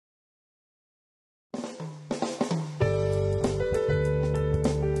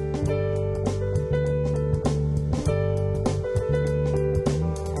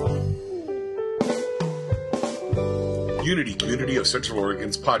Unity Community of Central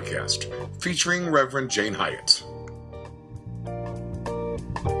Oregon's podcast, featuring Reverend Jane Hyatt.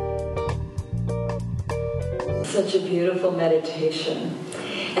 Such a beautiful meditation.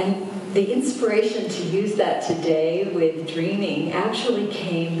 And the inspiration to use that today with dreaming actually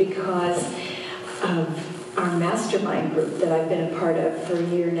came because of our mastermind group that I've been a part of for a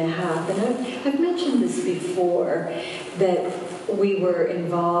year and a half. And I've mentioned this before, that we were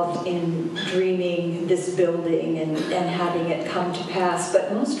involved in dreaming this building and having it come to pass.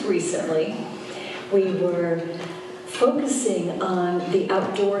 But most recently, we were focusing on the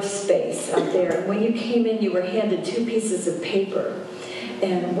outdoor space out there. When you came in, you were handed 2 pieces of paper.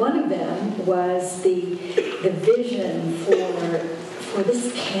 And one of them was the vision for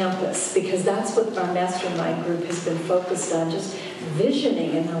this campus, because that's what our mastermind group has been focused on, just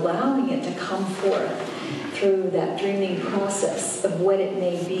visioning and allowing it to come forth through that dreaming process of what it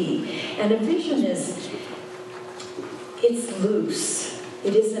may be. And a vision it's loose.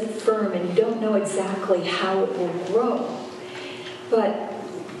 It isn't firm, and you don't know exactly how it will grow. But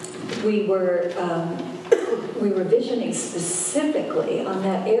we were visioning specifically on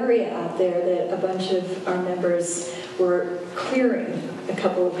that area out there that a bunch of our members were clearing a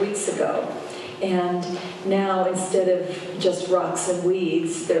couple of weeks ago. And now, instead of just rocks and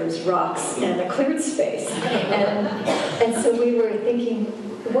weeds, there's rocks and a cleared space. And so we were thinking,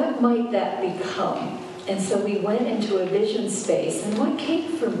 what might that become? And so we went into a vision space. And what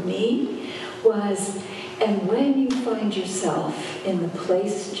came for me was, and when you find yourself in the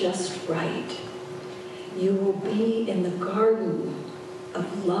place just right, you will be in the garden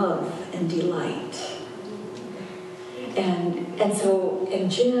of love and delight. And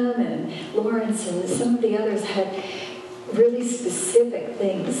Jim and Lawrence and some of the others had really specific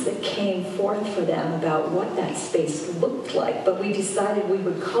things that came forth for them about what that space looked like. But we decided we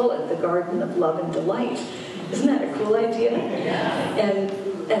would call it the Garden of Love and Delight. Isn't that a cool idea? Yeah.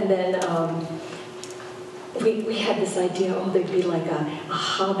 And then we had this idea, there'd be like a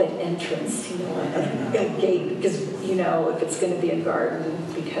hobbit entrance, a gate, because, if it's going to be a garden,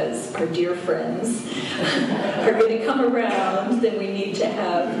 because our dear friends are going to come around, then we need to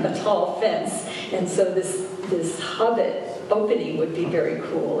have a tall fence. And so this hobbit opening would be very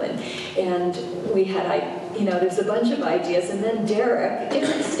cool. And we had, there's a bunch of ideas. And then Derek,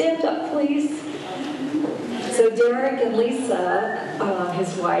 stand up, please. So Derek and Lisa,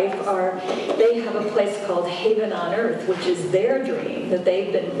 his wife, they have a place called Haven on Earth, which is their dream that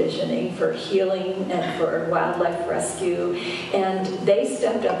they've been visioning for healing and for wildlife rescue. And they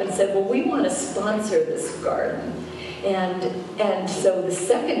stepped up and said, well, we want to sponsor this garden. And so the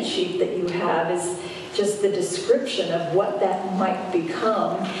second sheet that you have is just the description of what that might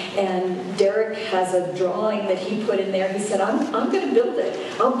become. And Derek has a drawing that he put in there. He said, I'm going to build it.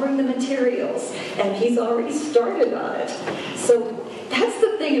 I'll bring the materials. And he's already started on it. So that's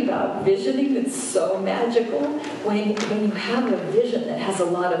the thing about visioning that's so magical. When you have a vision that has a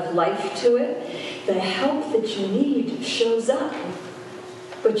lot of life to it, the help that you need shows up.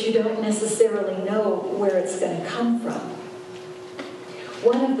 But you don't necessarily know where it's going to come from.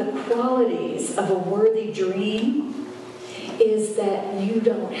 One of the qualities of a worthy dream is that you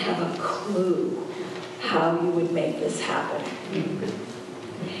don't have a clue how you would make this happen.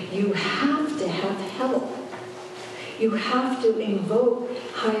 You have to have help. You have to invoke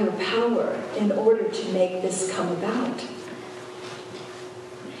higher power in order to make this come about.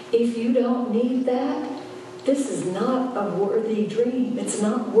 If you don't need that, this is not a worthy dream. It's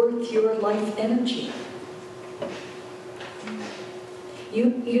not worth your life energy.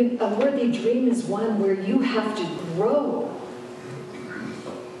 A worthy dream is one where you have to grow.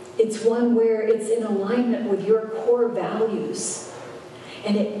 It's one where it's in alignment with your core values.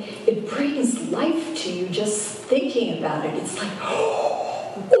 And it brings life to you just thinking about it. It's like,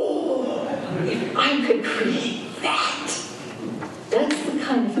 if I could create that. That's the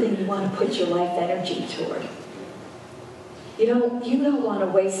kind of thing you want to put your life energy toward. You don't want to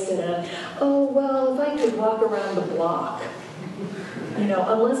waste it on, if I could walk around the block.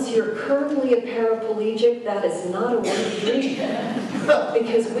 Unless you're currently a paraplegic, that is not a worthy dream.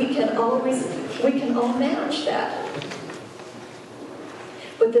 Because we can all manage that.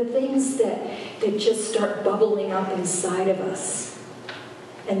 But the things that just start bubbling up inside of us,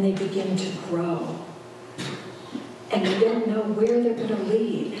 and they begin to grow, and we don't know where they're going to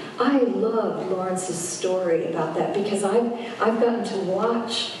lead. I love Lawrence's story about that because I've gotten to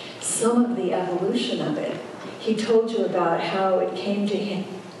watch some of the evolution of it. He told you about how it came to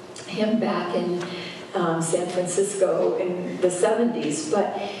him back in San Francisco in the 70s,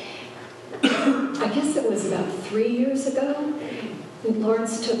 but I guess it was about 3 years ago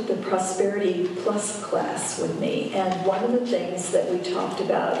Lawrence took the Prosperity Plus class with me, and one of the things that we talked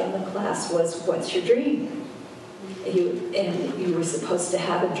about in the class was, what's your dream? You were supposed to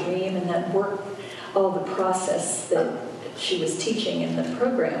have a dream and then work all the process that she was teaching in the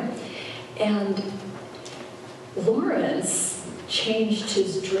program. And Lawrence changed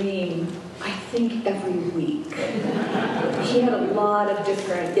his dream, I think, every week. He had a lot of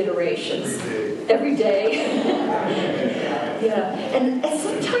different iterations. Every day. Yeah, and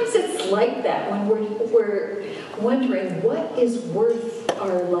sometimes it's like that when we're wondering what is worth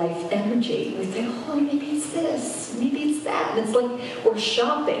our life energy. We think, oh, maybe it's this, maybe it's that. And it's like we're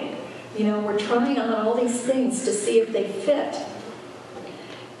shopping. We're trying on all these things to see if they fit.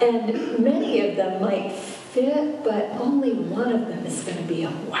 And many of them might fit, but only one of them is going to be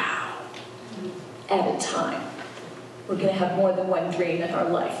a wow at a time. We're going to have more than one dream in our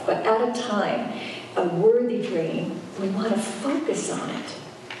life, but at a time, a worthy dream, we want to focus on it.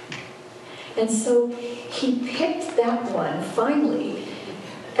 And so he picked that one, finally,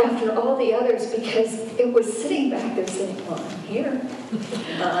 after all the others, because it was sitting back there saying, well, I'm here.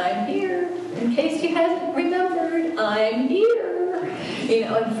 I'm here. In case you hadn't remembered, I'm here.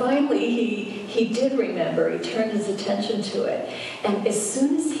 And finally he did remember. He turned his attention to it. And as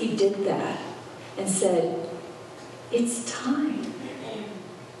soon as he did that and said, it's time.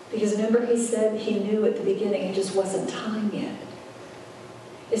 Because remember he said he knew at the beginning it just wasn't time yet.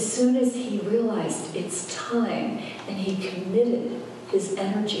 As soon as he realized it's time and he committed his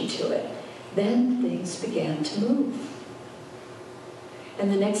energy to it, then things began to move.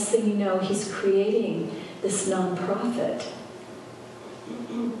 And the next thing you know, he's creating this nonprofit,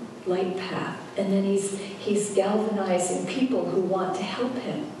 Light Path, and then he's galvanizing people who want to help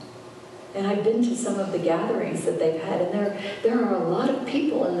him. And I've been to some of the gatherings that they've had, and there are a lot of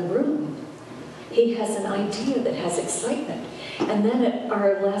people in the room. He has an idea that has excitement. And then at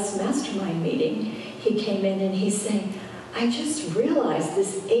our last mastermind meeting, he came in and he's saying, I just realized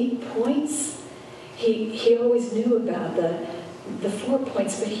this 8 points. He always knew about the 4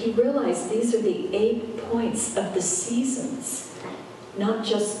 points, but he realized these are the 8 points of the seasons. Not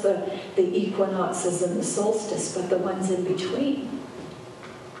just the equinoxes and the solstice, but the ones in between.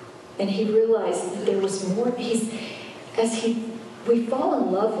 And he realized that there was more. We fall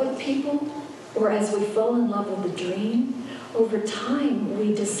in love with people, or as we fall in love with a dream, over time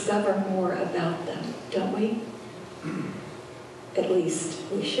we discover more about them, don't we? At least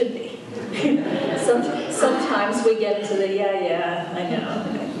we should be. Sometimes we get into the, I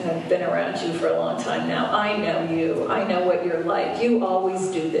know. I've been around you for a long time now. I know you. I know what you're like. You always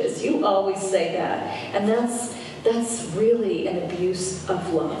do this. You always say that. And that's really an abuse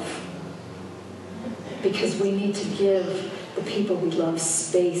of love. Because we need to give the people we love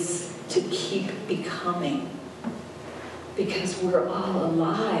space to keep becoming. Because we're all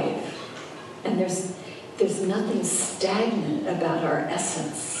alive. And there's nothing stagnant about our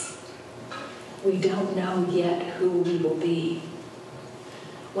essence. We don't know yet who we will be.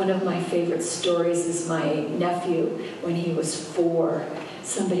 One of my favorite stories is my nephew, when he was 4.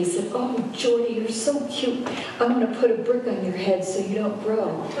 Somebody said, oh, Jordy, you're so cute. I'm going to put a brick on your head so you don't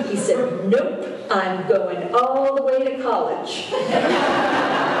grow. He said, nope, I'm going all the way to college.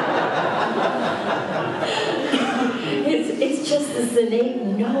 It's just this innate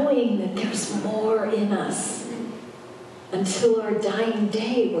knowing that there's more in us. Until our dying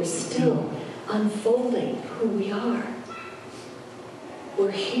day, we're still unfolding who we are.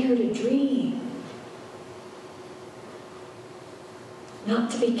 We're here to dream.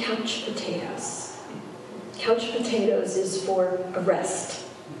 Not to be couch potatoes. Couch potatoes is for a rest.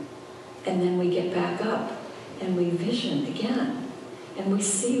 And then we get back up and we vision again. And we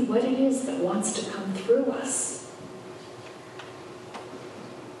see what it is that wants to come through us.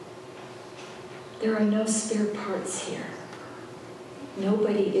 There are no spare parts here.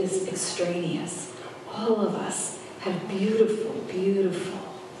 Nobody is extraneous. All of us have beautiful, beautiful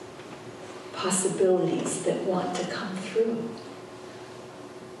possibilities that want to come through.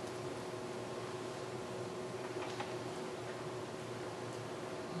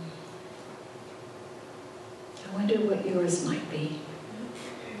 I wonder what yours might be.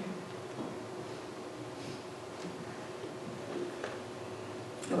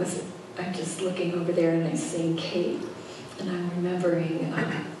 I'm just looking over there and I'm seeing Kate, and I'm remembering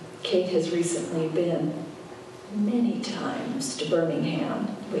Kate has recently been many times to Birmingham,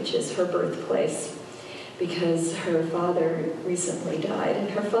 which is her birthplace, because her father recently died, and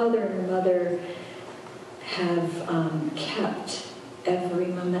her father and her mother have kept every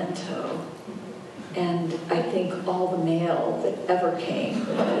memento, and I think all the mail that ever came.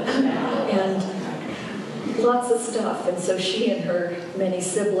 And lots of stuff. And so she and her many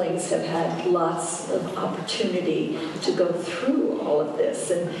siblings have had lots of opportunity to go through all of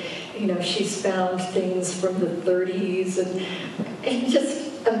this. And, she's found things from the 30s and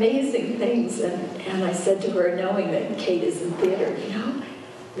just amazing things. And I said to her, knowing that Kate is in theater,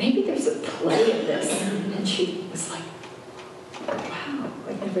 maybe there's a play in this. And she was like, wow,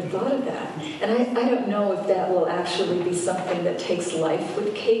 I never thought of that. And I don't know if that will actually be something that takes life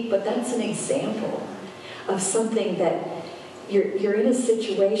with Kate, but that's an example of something that you're in a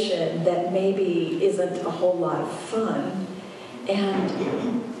situation that maybe isn't a whole lot of fun,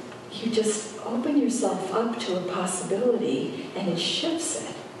 and you just open yourself up to a possibility, and it shifts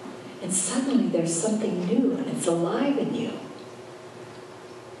it. And suddenly there's something new, and it's alive in you.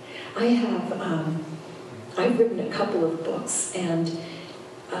 I've written a couple of books, and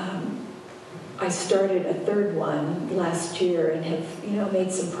I started a third one last year and have,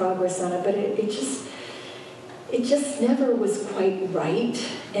 made some progress on it, but it just never was quite right,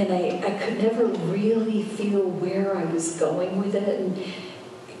 and I could never really feel where I was going with it. And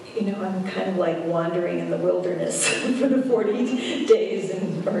I'm kind of like wandering in the wilderness for the 40 days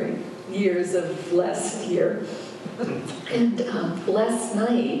or years of last year. And last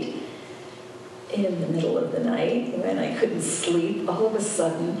night, in the middle of the night, when I couldn't sleep, all of a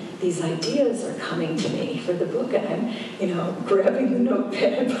sudden, these ideas are coming to me for the book, and I'm, grabbing the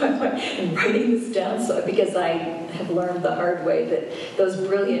notepad and writing this down, because I have learned the hard way that those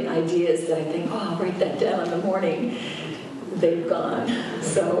brilliant ideas that I think, I'll write that down in the morning, they've gone.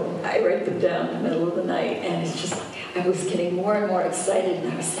 So I write them down in the middle of the night, and it's just like, I was getting more and more excited,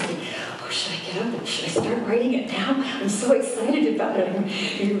 and I was thinking, should I get up and should I start writing it now? I'm so excited about it.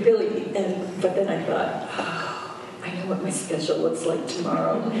 But then I thought, I know what my schedule looks like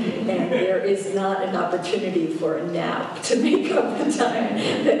tomorrow, and there is not an opportunity for a nap to make up the time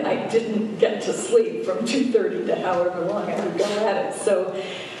that I didn't get to sleep from 2:30 to however long I would go at it. So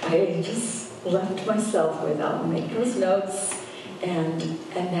I just left myself with, I'll make those notes, and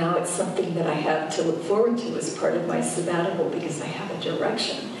now it's something that I have to look forward to as part of my sabbatical, because I have a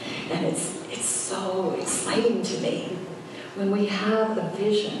direction. And it's so exciting to me. When we have a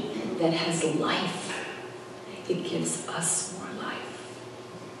vision that has life, it gives us more life.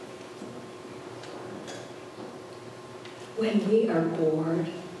 When we are bored,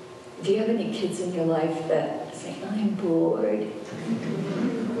 do you have any kids in your life that say, I'm bored?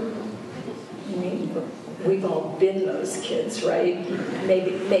 I mean, we've all been those kids, right?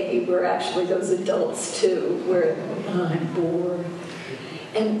 Maybe we're actually those adults too, where I'm bored.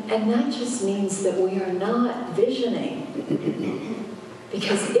 And that just means that we are not visioning.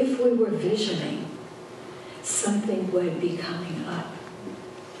 Because if we were visioning, something would be coming up.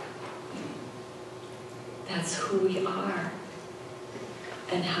 That's who we are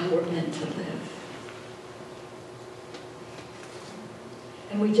and how we're meant to live.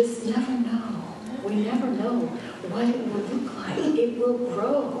 And we just never know. We never know what it will look like. It will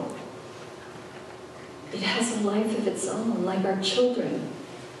grow. It has a life of its own, like our children,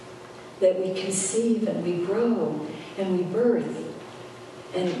 that we conceive and we grow and we birth.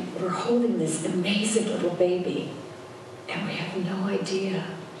 And we're holding this amazing little baby, and we have no idea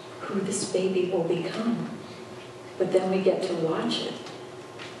who this baby will become. But then we get to watch it,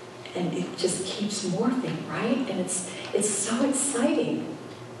 and it just keeps morphing, right? And it's so exciting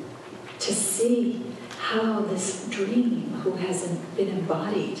to see how this dream, who hasn't been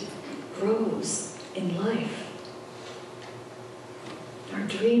embodied, grows in life. Our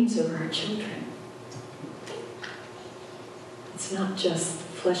dreams are our children. It's not just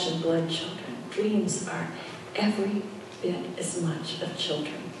flesh and blood children. Dreams are every bit as much of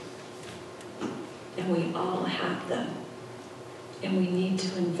children. And we all have them. And we need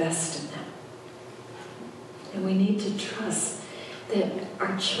to invest in them. And we need to trust that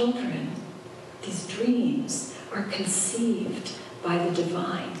our children, these dreams, are conceived by the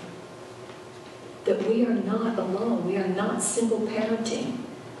divine. That we are not alone. We are not single parenting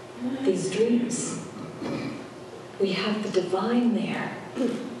these dreams. We have the divine there,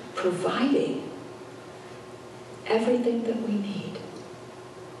 providing everything that we need.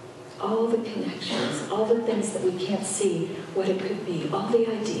 All the connections, all the things that we can't see what it could be, all the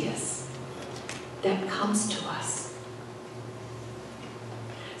ideas that comes to us.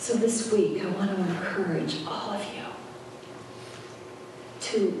 So this week, I want to encourage all of you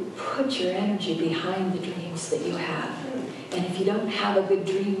to put your energy behind the dreams that you have. And if you don't have a good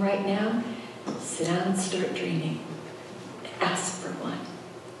dream right now, sit down and start dreaming. Ask for one.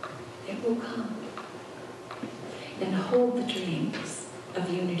 It will come. And hold the dreams of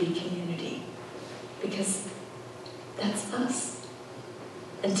Unity Community, because that's us.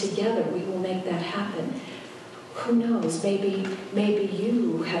 And together we will make that happen who knows, maybe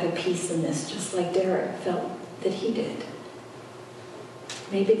you have a piece in this, just like Derek felt that he did.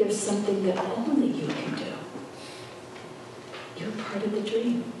 Maybe there's something that only you can do. You're part of the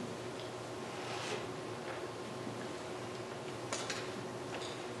dream.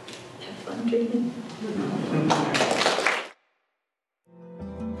 Have fun dreaming.